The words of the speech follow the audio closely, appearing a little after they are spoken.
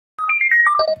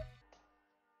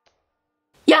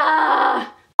Yeah!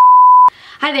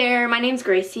 Hi there, my name's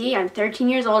Gracie. I'm 13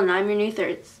 years old and I'm your new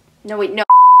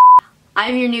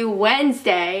I'm your new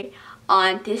Wednesday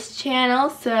on this channel.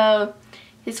 So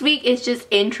this week is just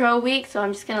intro week, so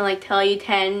I'm just gonna like tell you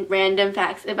 10 random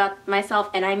facts about myself,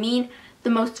 and I mean the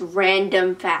most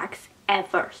random facts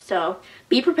ever. So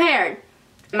be prepared.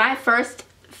 My first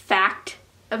fact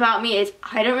about me is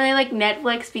I don't really like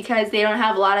Netflix because they don't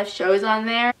have a lot of shows on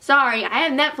there. Sorry, I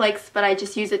have Netflix, but I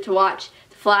just use it to watch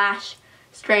The Flash,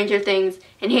 Stranger Things,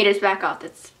 and Haters Back Off.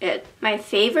 That's it. My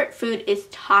favorite food is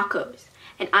tacos,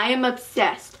 and I am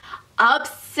obsessed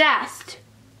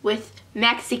with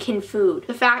Mexican food.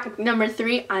 The fact number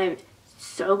 3, I'm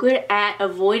so good at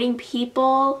avoiding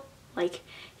people. Like,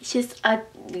 it's just a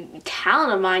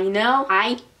talent of mine, you know?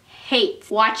 I hate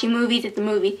watching movies at the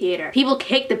movie theater. People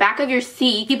kick the back of your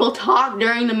seat. People talk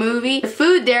during the movie. The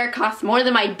food there costs more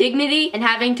than my dignity, and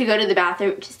having to go to the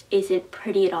bathroom just isn't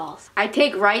pretty at all. I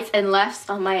take rights and lefts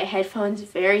on my headphones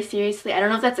very seriously. I don't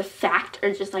know if that's a fact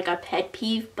or just like a pet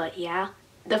peeve, but yeah.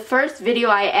 The first video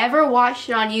I ever watched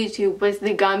on YouTube was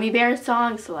the Gummy Bear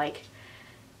song, so like,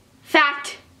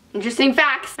 fact, interesting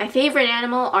facts. My favorite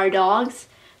animal are dogs.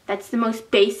 That's the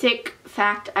most basic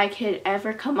fact I could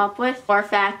ever come up with, or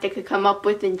fact I could come up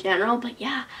with in general, but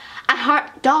yeah, I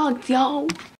heart dogs, yo.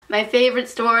 My favorite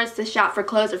stores to shop for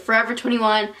clothes are Forever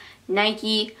 21,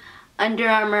 Nike, Under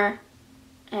Armour,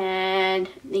 and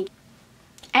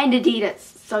Adidas.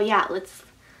 So yeah,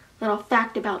 little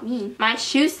fact about me. My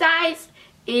shoe size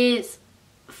is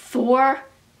 4.5.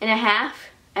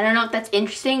 I don't know if that's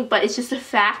interesting, but it's just a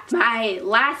fact. My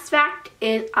last fact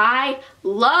is I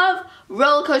love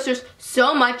roller coasters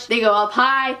so much. They go up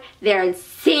high, they're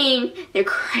insane, they're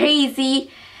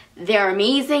crazy, they're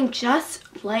amazing, just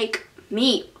like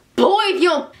me. Boy, if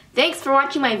you... Thanks for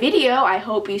watching my video. I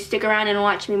hope you stick around and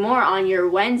watch me more on your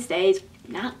Wednesdays.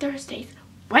 Not Thursdays,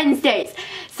 Wednesdays.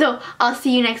 So I'll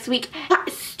see you next week.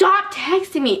 Stop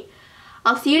texting me.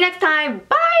 I'll see you next time.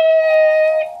 Bye!